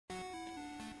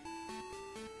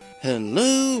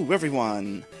Hello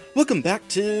everyone! Welcome back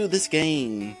to this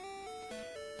game.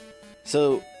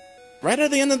 So, right at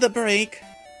the end of the break,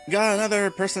 got another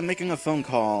person making a phone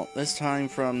call, this time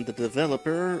from the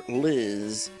developer,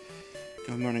 Liz.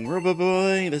 Good morning,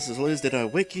 Roboboy. This is Liz. Did I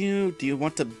wake you? Do you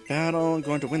want to battle? I'm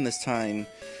going to win this time.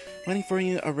 Waiting for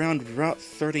you around Route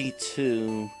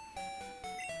 32.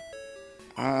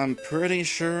 I'm pretty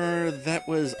sure that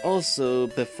was also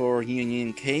before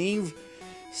Union Cave.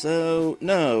 So,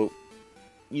 no.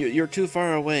 You're too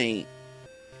far away.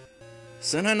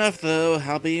 Soon enough, though,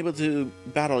 I'll be able to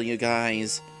battle you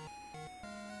guys.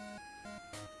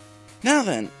 Now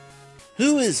then,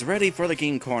 who is ready for the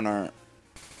game corner?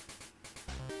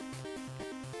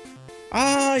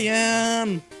 I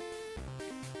am!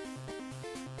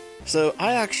 So,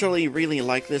 I actually really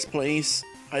like this place.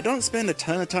 I don't spend a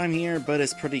ton of time here, but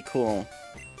it's pretty cool.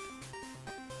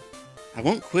 I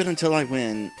won't quit until I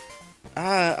win.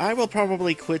 I will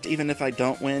probably quit even if I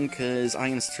don't win, because I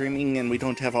am streaming and we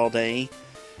don't have all day.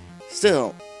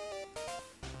 Still,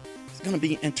 it's gonna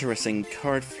be interesting.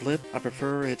 Card flip, I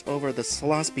prefer it over the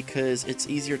slots because it's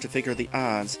easier to figure the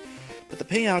odds, but the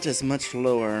payout is much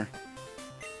lower.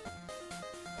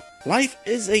 Life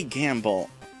is a gamble.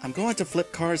 I'm going to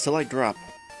flip cards till I drop.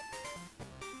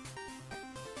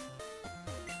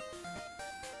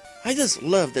 I just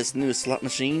love this new slot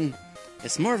machine.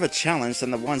 It's more of a challenge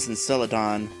than the ones in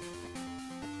Celadon.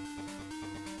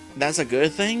 That's a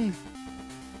good thing?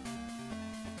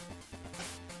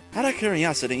 Out of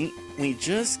curiosity, we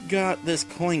just got this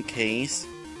coin case.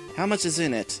 How much is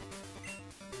in it?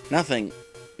 Nothing.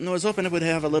 I was hoping it would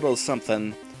have a little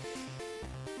something.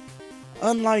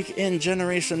 Unlike in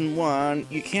Generation 1,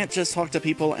 you can't just talk to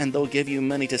people and they'll give you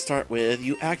money to start with.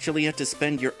 You actually have to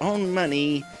spend your own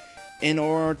money in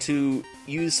order to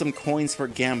use some coins for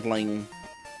gambling.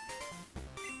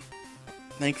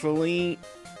 Thankfully,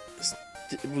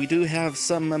 we do have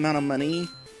some amount of money,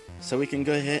 so we can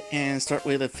go ahead and start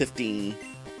with a 50.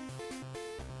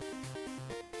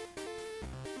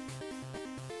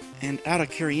 And out of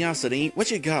curiosity,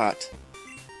 what you got?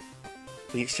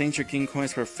 We exchange your game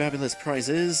coins for fabulous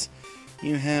prizes.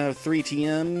 You have 3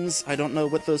 TMs. I don't know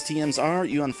what those TMs are.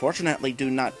 You unfortunately do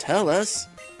not tell us.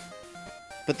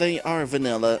 But they are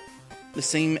vanilla. The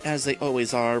same as they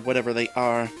always are, whatever they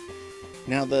are.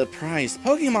 Now the prized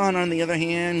Pokemon, on the other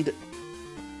hand,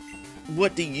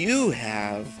 what do you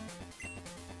have?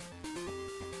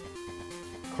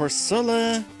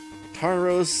 Corsola,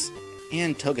 Tauros,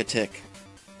 and Togetic.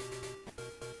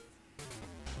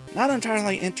 Not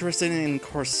entirely interested in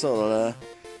Corsola.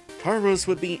 Tauros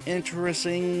would be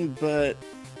interesting, but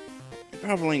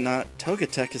probably not.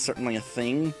 Togetic is certainly a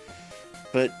thing,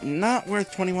 but not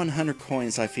worth 2,100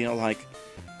 coins, I feel like.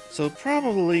 So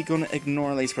probably gonna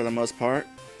ignore these for the most part.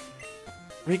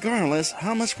 Regardless,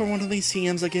 how much for one of these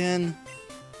TMs again?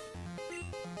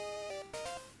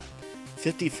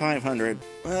 5,500.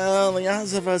 Well, the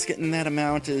odds of us getting that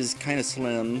amount is kinda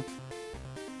slim.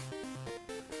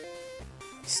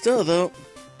 Still though,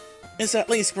 it's at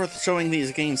least worth showing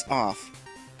these games off.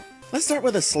 Let's start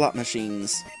with the slot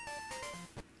machines.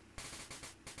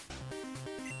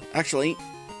 Actually,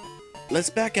 let's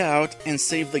back out and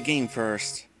save the game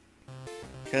first.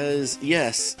 Because,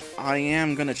 yes, I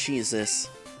am gonna cheese this.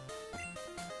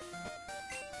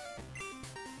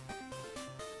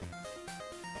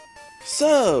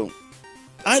 So,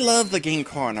 I love the game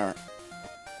corner.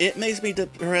 It makes me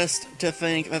depressed to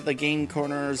think that the game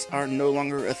corners are no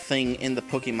longer a thing in the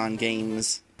Pokemon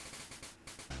games.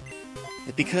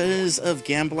 Because of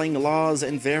gambling laws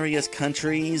in various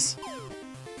countries,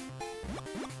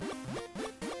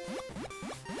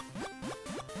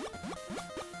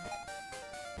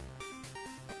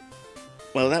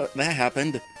 well, that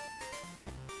happened.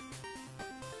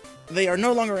 They are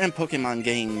no longer in Pokemon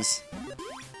games.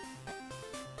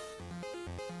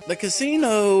 The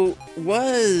casino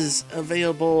was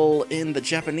available in the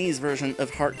Japanese version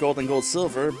of Heart Gold and Gold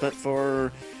Silver, but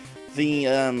for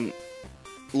the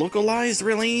localized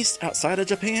release outside of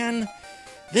Japan,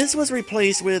 this was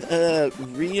replaced with a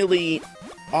really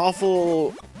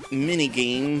awful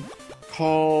minigame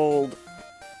called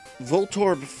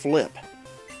Voltorb Flip.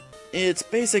 It's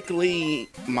basically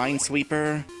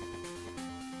Minesweeper,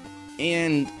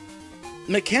 and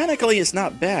mechanically it's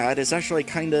not bad. It's actually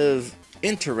kind of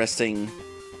interesting.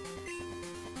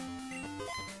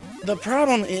 The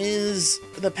problem is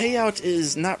the payout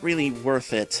is not really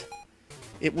worth it.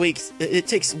 It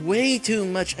takes way too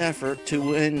much effort to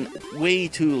win way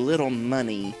too little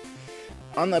money.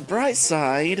 On the bright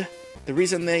side, the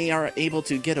reason they are able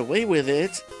to get away with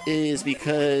it is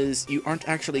because you aren't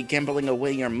actually gambling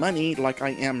away your money like I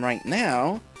am right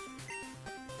now.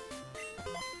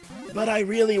 But I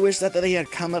really wish that they had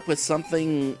come up with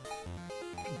something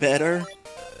better.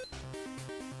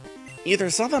 Either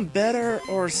something better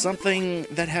or something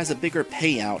that has a bigger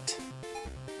payout.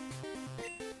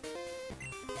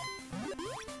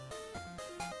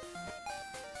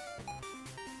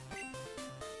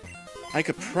 I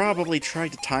could probably try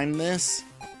to time this.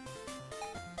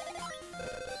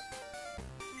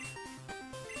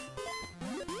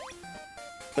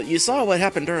 But you saw what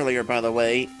happened earlier, by the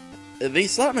way.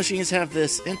 These slot machines have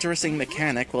this interesting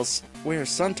mechanic where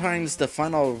sometimes the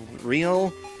final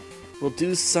reel will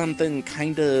do something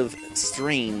kind of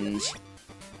strange.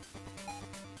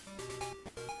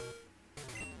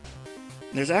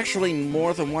 There's actually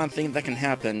more than one thing that can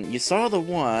happen. You saw the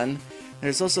one.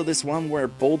 There's also this one where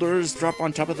boulders drop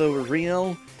on top of the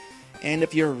reel. And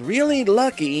if you're really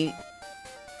lucky,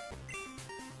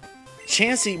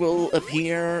 Chansey will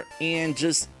appear and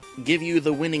just give you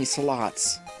the winning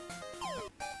slots.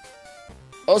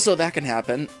 Also, that can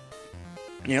happen.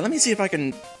 Yeah, let me see if I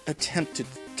can attempt to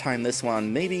time this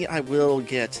one. Maybe I will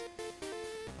get...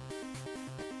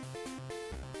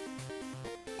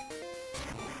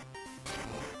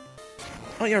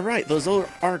 Oh, you're right. Those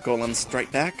are golems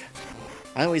strike back.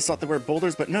 I always thought they were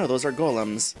boulders, but no, those are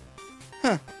golems.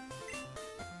 Huh.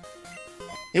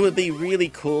 It would be really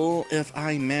cool if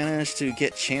I managed to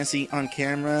get Chansey on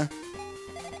camera.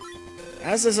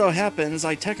 As it so happens,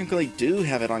 I technically do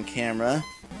have it on camera.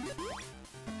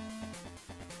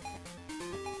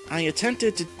 I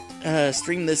attempted to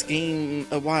stream this game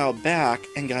a while back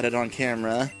and got it on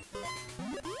camera.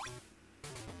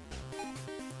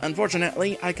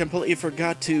 Unfortunately, I completely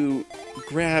forgot to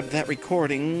grab that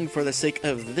recording for the sake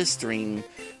of this stream.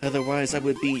 Otherwise, I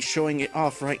would be showing it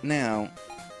off right now.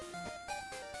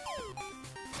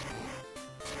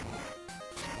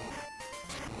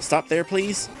 Stop there,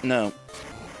 please? No.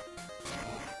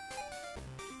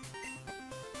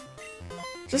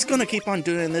 Just gonna keep on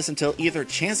doing this until either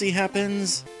Chansey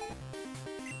happens,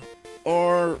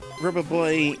 or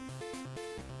Rubberboy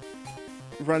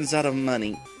runs out of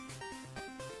money.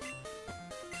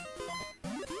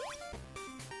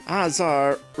 Odds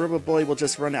are, Rubberboy will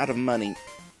just run out of money.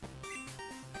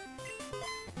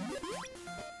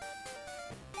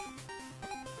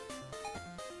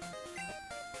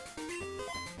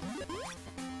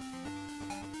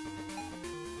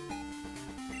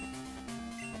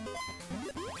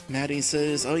 Maddie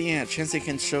says, oh yeah, Chansey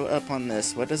can show up on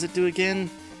this. What does it do again?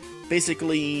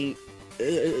 Basically,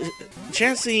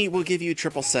 Chansey will give you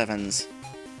 777s.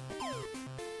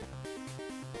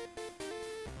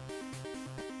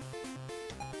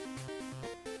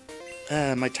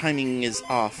 My timing is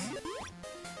off.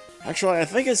 Actually, I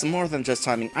think it's more than just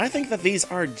timing. I think that these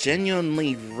are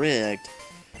genuinely rigged.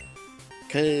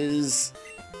 Because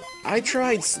I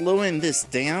tried slowing this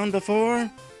down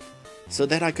before, so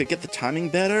that I could get the timing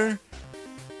better,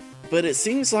 but it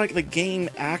seems like the game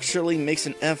actually makes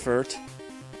an effort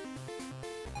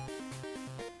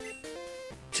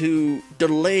to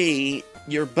delay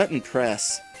your button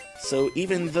press. So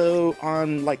even though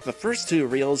on like the first two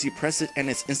reels you press it and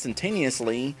it's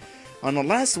instantaneously, on the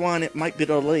last one it might be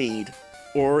delayed,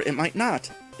 or it might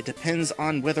not. It depends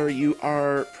on whether you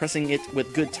are pressing it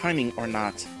with good timing or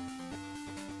not.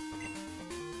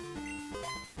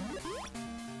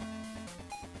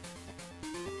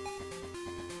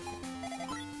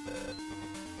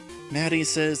 Maddie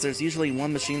says there's usually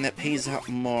one machine that pays out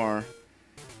more.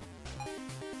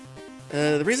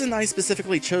 The reason I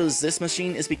specifically chose this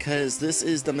machine is because this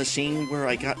is the machine where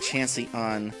I got Chansey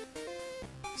on.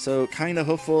 So kinda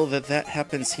hopeful that that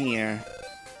happens here.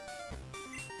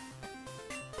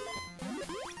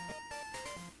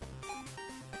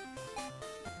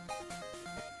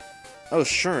 Oh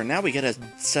sure, now we get a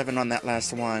 7 on that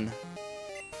last one.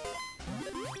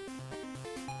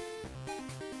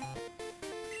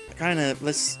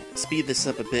 Let's speed this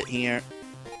up a bit here.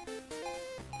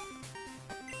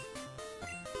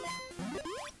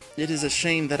 It is a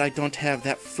shame that I don't have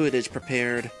that footage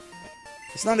prepared.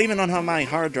 It's not even on my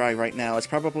hard drive right now, it's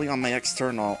probably on my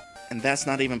external, and that's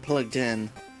not even plugged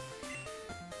in.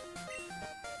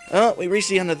 Oh, we reached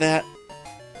the end of that.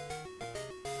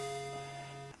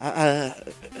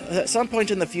 At some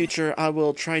point in the future, I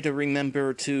will try to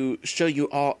remember to show you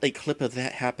all a clip of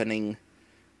that happening.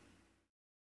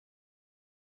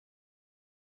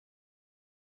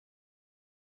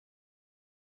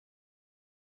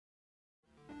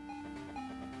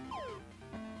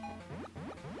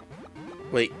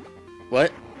 Wait, what?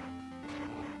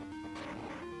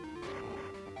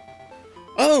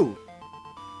 Oh!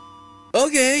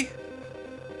 Okay!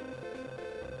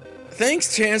 Thanks,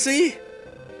 Chansey!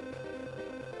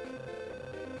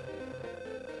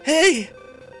 Hey!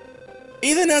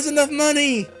 Ethan has enough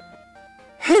money!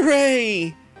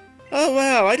 Hooray! Oh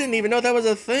wow, I didn't even know that was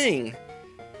a thing.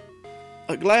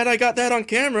 Glad I got that on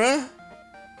camera.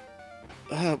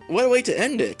 What a way to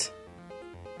end it.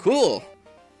 Cool.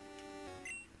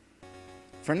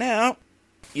 For now,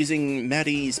 using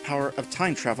Maddie's power of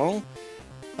time travel,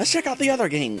 let's check out the other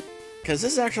game, because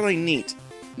this is actually neat.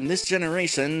 In this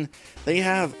generation, they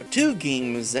have 2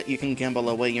 games that you can gamble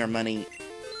away your money.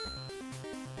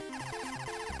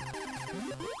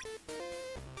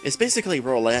 It's basically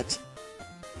roulette.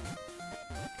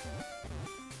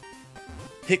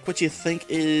 Pick what you think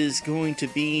is going to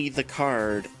be the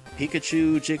card.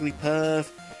 Pikachu, Jigglypuff,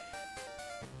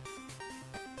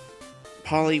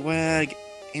 Poliwag,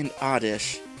 and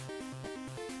Oddish.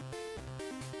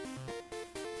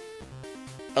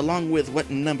 Along with what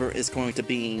number is going to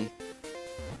be.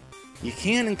 You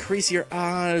can increase your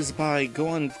odds by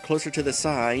going closer to the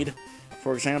side.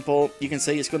 For example, you can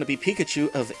say it's going to be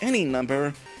Pikachu of any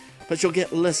number, but you'll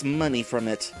get less money from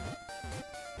it.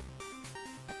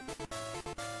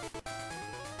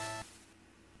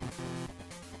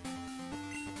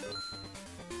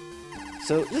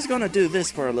 So, just gonna do this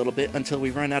for a little bit until we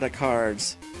run out of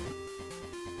cards.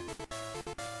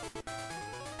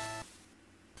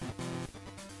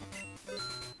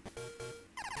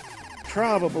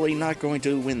 Probably not going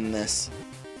to win this.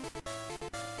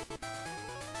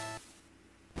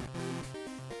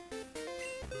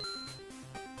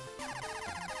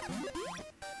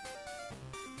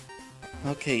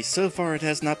 Okay, so far it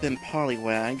has not been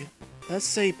Poliwag. Let's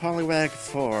say Poliwag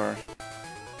 4.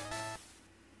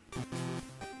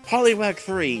 Poliwag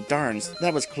 3, darn,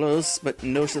 that was close, but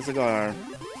no cigar.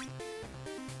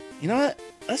 You know what?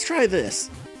 Let's try this.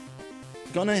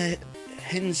 Gonna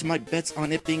hinge my bets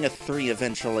on it being a 3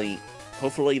 eventually.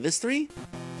 Hopefully this 3?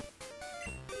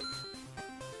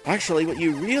 Actually, what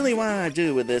you really want to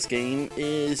do with this game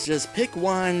is just pick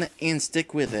one and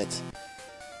stick with it.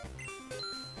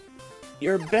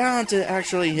 You're bound to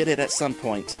actually hit it at some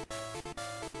point.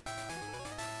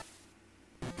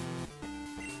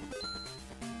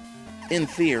 In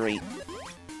theory.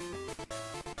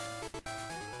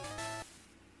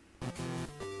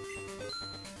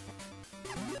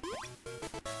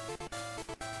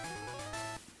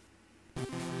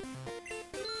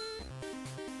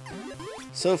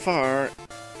 So far,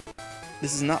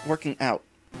 this is not working out.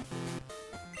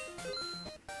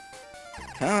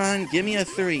 Come on, give me a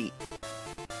 3.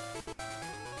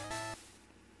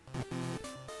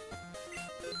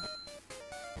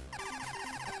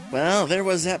 Well, there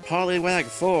was that Poliwag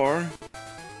 4.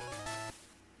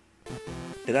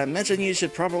 Did I mention you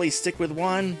should probably stick with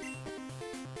one?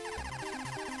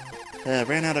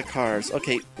 Ran out of cards.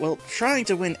 Okay, well, trying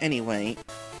to win anyway.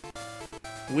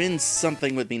 Win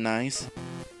something would be nice.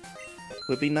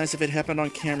 Would be nice if it happened on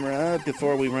camera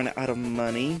before we run out of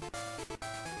money.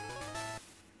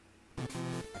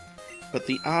 But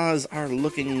the odds are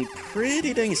looking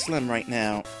pretty dang slim right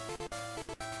now.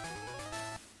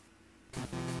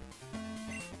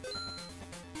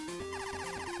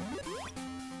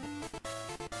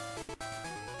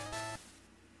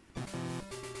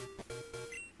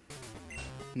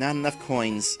 Not enough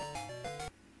coins.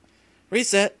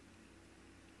 Reset.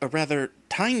 Or rather,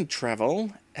 time travel,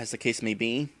 as the case may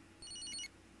be.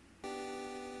 I'm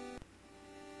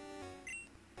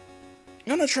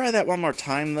gonna try that one more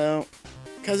time, though,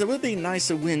 because it would be nice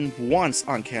to win once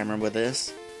on camera with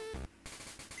this.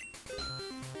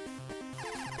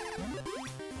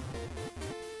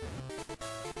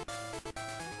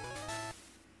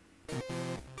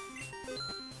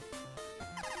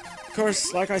 Of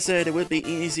course, like I said, it would be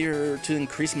easier to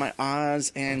increase my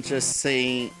odds and just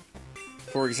say,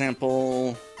 for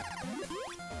example,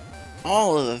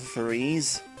 all of the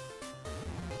 3s.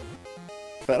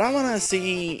 But I want to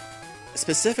see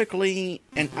specifically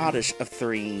an Oddish of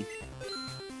 3.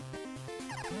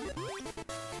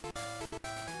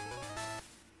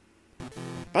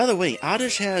 By the way,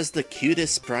 Oddish has the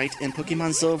cutest sprite in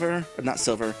Pokemon Silver, or not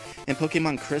Silver, in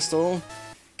Pokemon Crystal.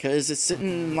 Because it's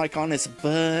sitting like on its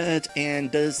butt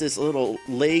and does this little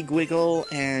leg wiggle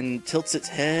and tilts its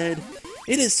head.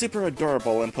 It is super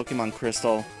adorable in Pokemon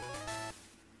Crystal.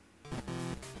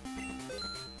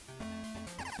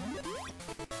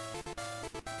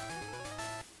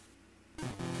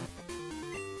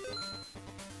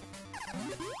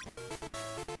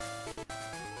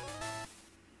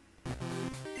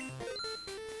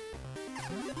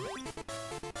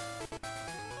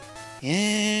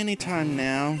 Anytime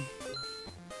now.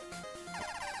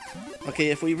 Okay,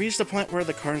 if we reach the point where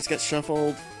the cards get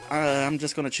shuffled, I'm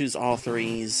just gonna choose all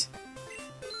 3s.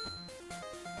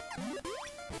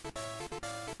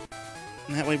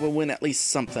 That way we'll win at least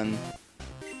something.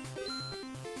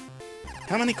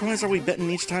 How many coins are we betting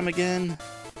each time again?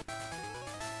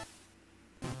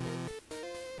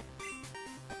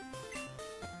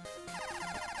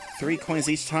 Three coins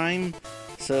each time.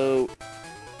 So,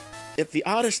 if the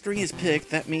oddest 3 is picked,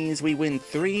 that means we win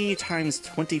 3 times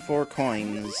 24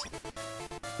 coins.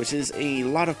 Which is a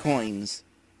lot of coins.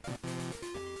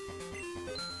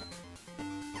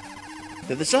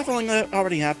 Did the shuffling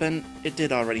already happen? It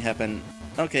did already happen.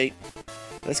 Okay.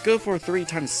 Let's go for 3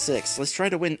 times 6. Let's try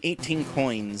to win 18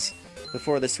 coins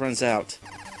before this runs out.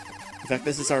 In fact,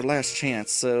 this is our last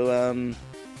chance, so,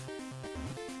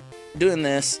 doing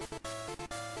this.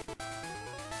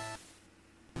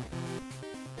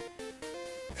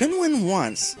 Couldn't win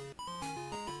once.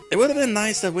 It would have been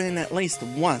nice to win at least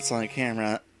once on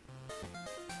camera.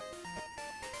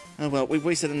 Oh well, we've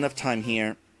wasted enough time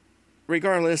here.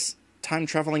 Regardless, time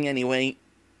traveling anyway.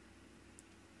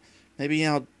 Maybe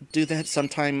I'll do that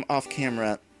sometime off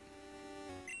camera.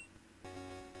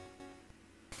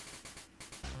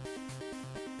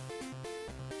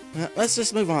 Let's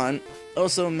just move on.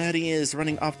 Also, Maddie is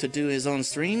running off to do his own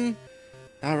stream.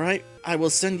 Alright, I will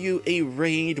send you a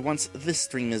raid once this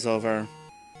stream is over.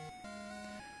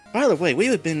 By the way, we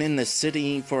have been in this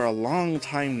city for a long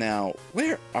time now.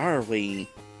 Where are we?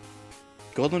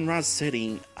 Goldenrod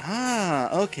City.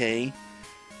 Ah, okay.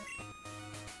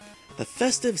 The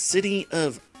festive city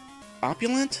of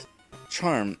opulent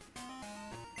charm.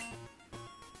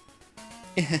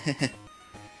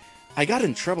 I got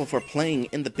in trouble for playing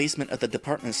in the basement of the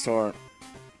department store.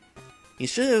 You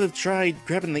should have tried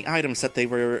grabbing the items that they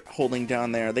were holding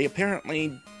down there. They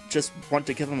apparently just want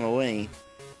to give them away.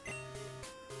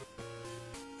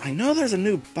 I know there's a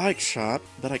new bike shop,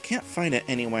 but I can't find it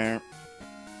anywhere.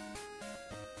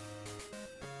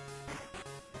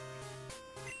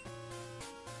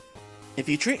 If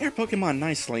you treat your Pokemon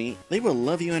nicely, they will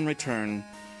love you in return.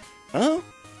 Oh,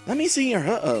 let me see your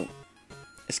Ho-Oh.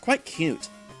 It's quite cute.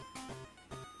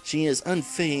 She is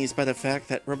unfazed by the fact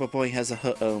that Roboboy has a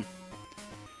Ho-Oh.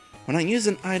 When I use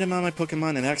an item on my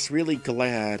Pokemon, it acts really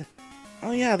glad.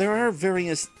 Oh yeah, there are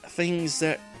various things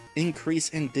that increase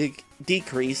and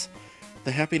decrease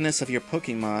the happiness of your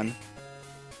Pokemon.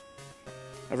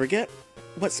 I forget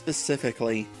what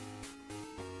specifically.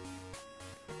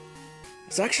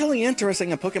 It's actually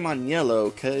interesting in Pokemon Yellow,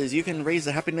 because you can raise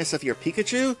the happiness of your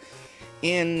Pikachu,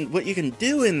 and what you can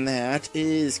do in that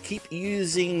is keep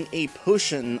using a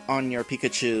potion on your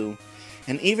Pikachu.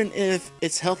 And even if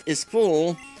its health is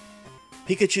full,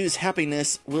 Pikachu's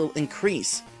happiness will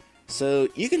increase. So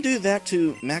you can do that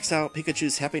to max out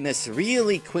Pikachu's happiness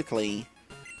really quickly.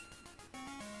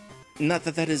 Not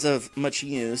that that is of much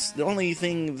use. The only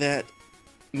thing that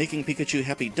making Pikachu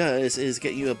happy does is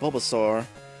get you a Bulbasaur.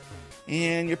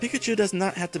 And your Pikachu does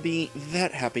not have to be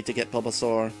that happy to get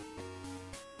Bulbasaur.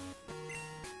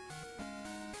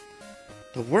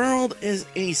 The world is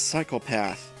a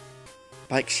psychopath.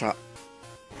 Bike shop.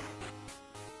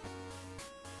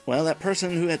 Well, that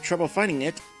person who had trouble finding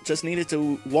it just needed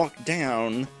to walk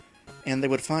down, and they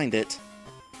would find it.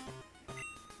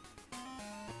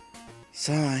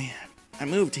 Sigh. I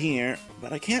moved here,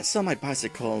 but I can't sell my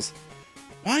bicycles.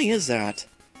 Why is that?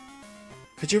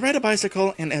 Could you ride a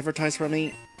bicycle and advertise for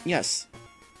me? Yes.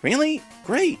 Really?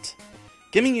 Great!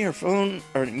 Give me your phone,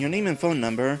 or your name and phone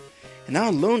number, and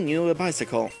I'll loan you a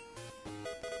bicycle.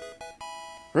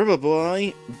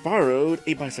 Roboboy borrowed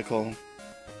a bicycle.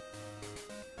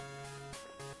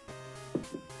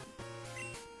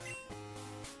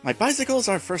 My bicycles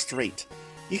are first rate.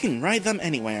 You can ride them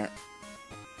anywhere.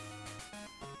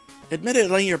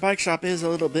 Admittedly, your bike shop is a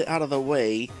little bit out of the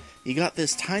way. You got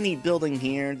this tiny building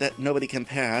here that nobody can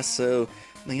pass, so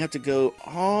you have to go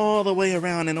all the way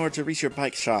around in order to reach your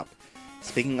bike shop.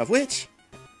 Speaking of which,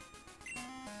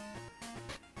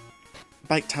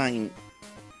 bike time.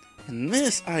 And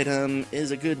this item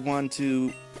is a good one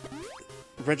to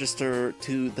register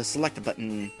to the select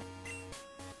button.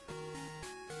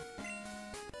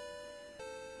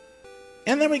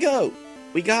 And there we go!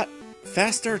 We got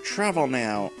faster travel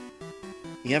now.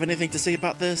 You have anything to say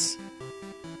about this?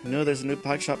 I know there's a new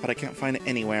bike shop, but I can't find it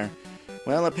anywhere.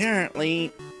 Well,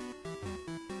 apparently,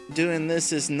 doing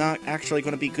this is not actually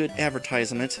going to be good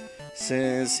advertisement,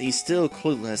 since he's still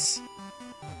clueless.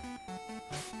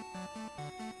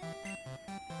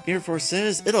 Air Force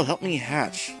says, it'll help me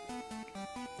hatch.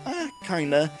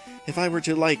 Kinda. If I were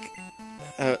to,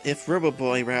 if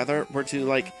Roboboy, rather, were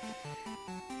to,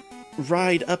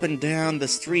 ride up and down the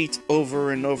street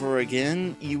over and over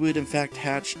again, you would in fact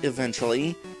hatch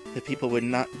eventually, if people would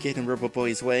not get in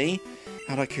Roboboy's way.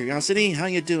 Out of curiosity, how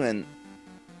you doing?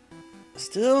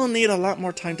 Still need a lot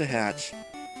more time to hatch.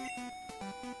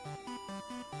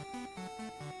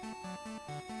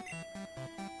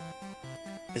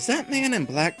 Is that man in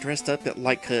black dressed up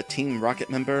like a Team Rocket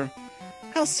member?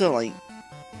 How silly.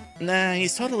 Nah,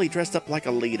 he's totally dressed up like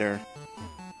a leader.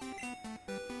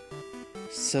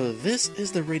 So this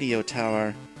is the radio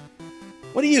tower.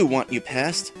 What do you want, you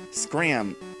pest?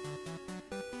 Scram.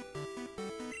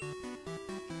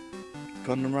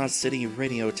 Goldenrod City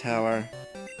Radio Tower.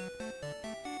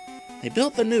 They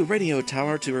built the new radio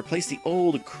tower to replace the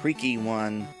old creaky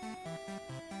one.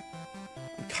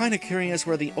 I'm kinda curious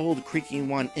where the old creaky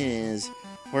one is,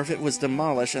 or if it was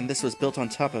demolished and this was built on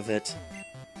top of it.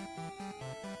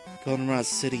 Goldenrod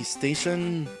City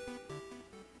Station.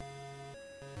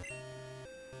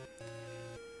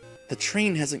 The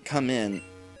train hasn't come in.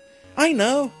 I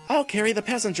know! I'll carry the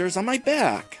passengers on my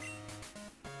back!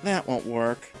 That won't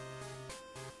work.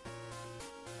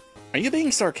 Are you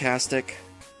being sarcastic?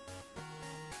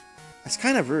 That's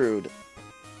kind of rude.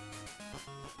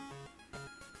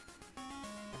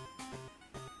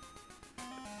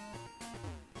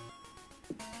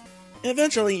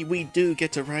 Eventually, we do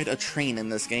get to ride a train in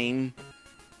this game.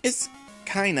 It's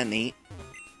kinda neat.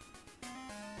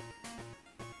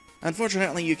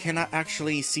 Unfortunately, you cannot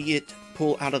actually see it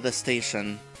pull out of the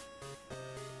station.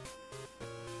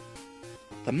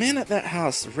 The man at that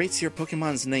house rates your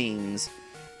Pokemon's names.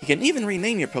 You can even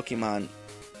rename your Pokemon.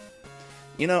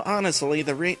 You know, honestly,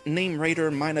 the name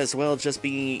rater might as well just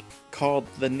be called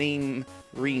the name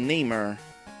renamer.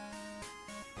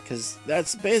 Because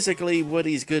that's basically what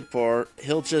he's good for.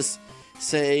 He'll just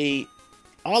say,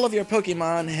 all of your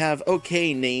Pokemon have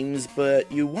okay names,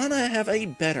 but you want to have a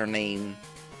better name.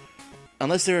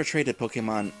 Unless they're a traded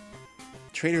Pokemon.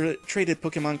 Traded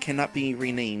Pokemon cannot be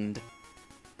renamed.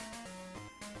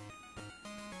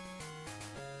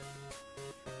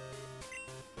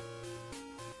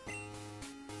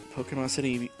 Pokemon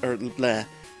City, or bleh.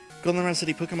 Goldenrod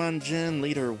City Pokemon Gym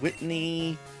Leader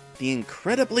Whitney, the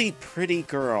incredibly pretty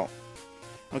girl.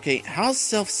 Okay, how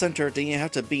self-centered do you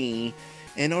have to be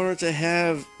in order to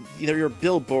have your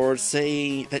billboard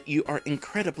say that you are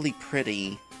incredibly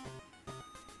pretty?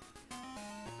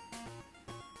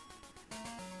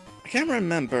 I can't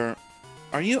remember.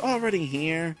 Are you already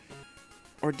here?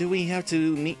 Or do we have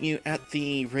to meet you at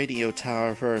the radio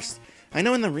tower first? I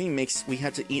know in the remakes we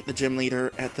had to eat the gym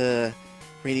leader at the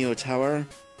radio tower.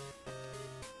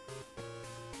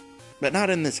 But not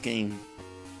in this game.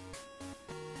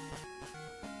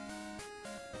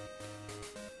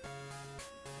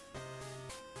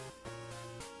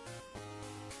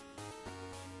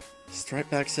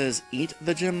 Stripeback says, eat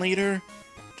the gym leader?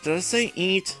 Did I say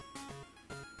eat?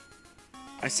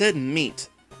 I said meat.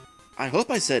 I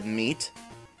hope I said meat.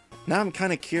 Now I'm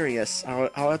kind of curious.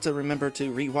 I'll have to remember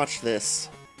to rewatch this.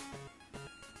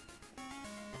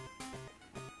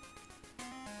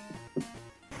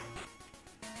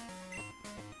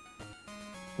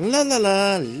 La la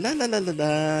la, la la la la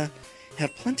la.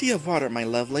 Have plenty of water, my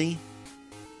lovely.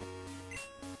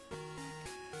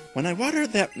 When I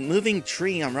watered that moving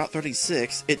tree on Route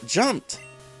 36, it jumped.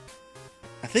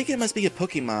 I think it must be a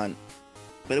Pokemon,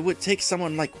 but it would take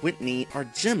someone like Whitney, our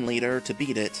gym leader, to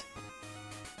beat it.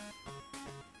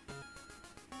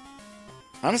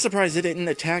 I'm surprised it didn't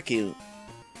attack you,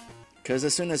 because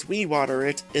as soon as we water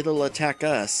it, it'll attack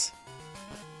us.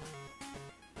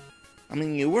 I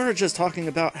mean, you were just talking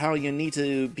about how you need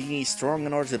to be strong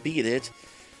in order to beat it,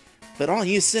 but all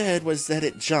you said was that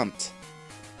it jumped.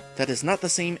 That is not the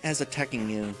same as attacking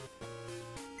you.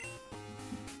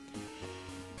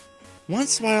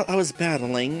 Once while I was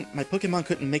battling, my Pokemon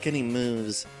couldn't make any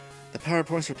moves. The power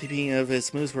points for PP of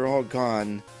its moves were all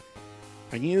gone.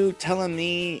 Are you telling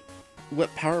me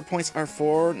what power points are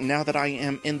for now that I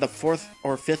am in the 4th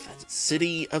or 5th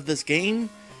city of this game?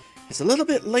 It's a little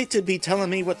bit late to be telling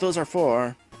me what those are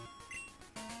for.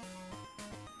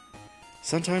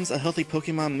 Sometimes a healthy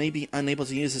Pokemon may be unable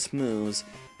to use its moves.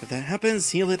 If that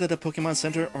happens, heal it at a Pokemon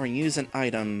Center or use an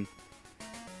item.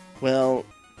 Well,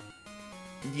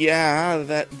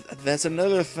 yeah, that's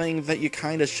another thing that you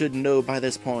kinda should know by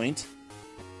this point.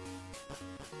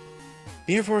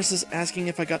 Beer Force is asking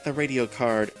if I got the radio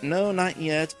card. No, not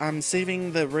yet. I'm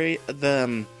saving the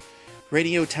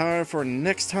radio tower for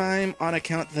next time on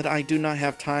account that I do not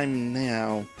have time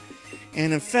now.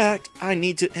 And in fact, I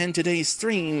need to end today's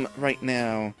stream right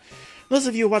now. Those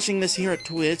of you watching this here at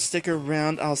Twitch, stick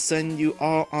around. I'll send you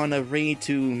all on a raid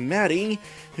to Maddie,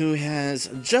 who has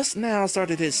just now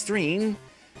started his stream.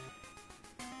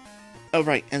 Oh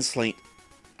right, Enslate.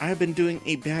 I have been doing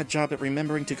a bad job at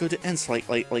remembering to go to Enslate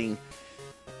lately.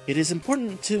 It is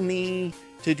important to me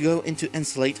to go into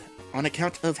Enslate on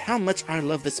account of how much I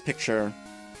love this picture.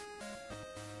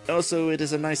 Also, it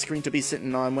is a nice screen to be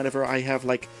sitting on whenever I have,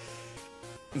 like,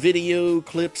 video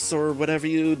clips or whatever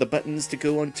the buttons to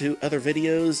go onto other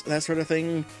videos, that sort of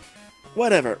thing.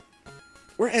 Whatever.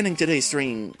 We're ending today's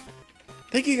stream.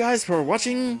 Thank you guys for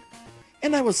watching,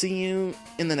 and I will see you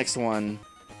in the next one.